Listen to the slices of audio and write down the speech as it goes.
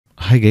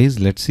Hi guys,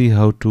 let's see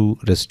how to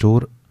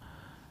restore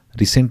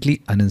recently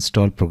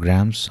uninstalled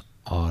programs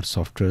or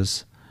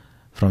softwares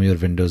from your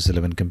Windows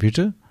 11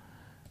 computer.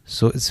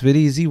 So it's very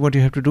easy. What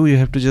you have to do, you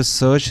have to just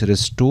search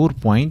restore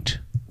point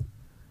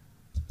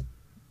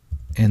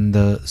in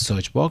the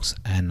search box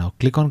and now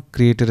click on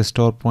create a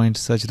restore point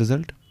search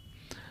result.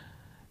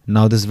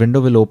 Now this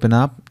window will open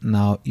up.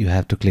 Now you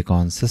have to click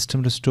on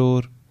system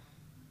restore.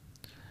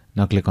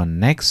 Now click on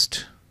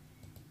next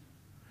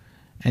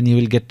and you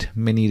will get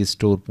many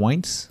restore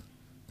points.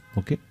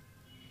 Okay,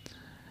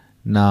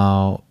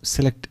 now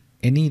select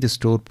any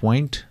restore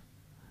point,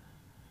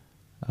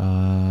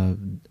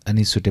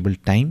 any suitable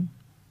time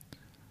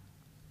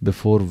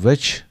before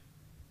which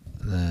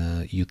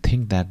you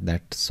think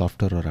that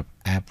software or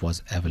app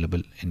was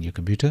available in your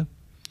computer,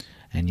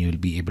 and you will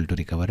be able to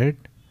recover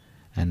it.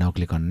 And now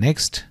click on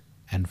next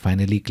and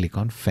finally click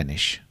on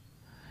finish,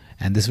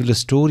 and this will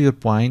restore your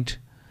computer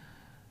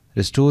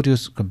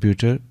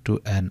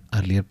to an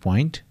earlier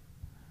point.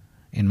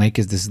 In my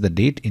case this is the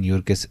date, in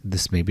your case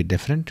this may be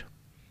different,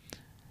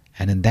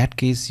 and in that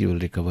case you will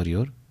recover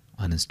your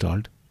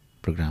uninstalled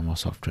program or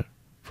software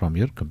from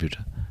your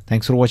computer.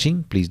 Thanks for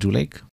watching. Please do like.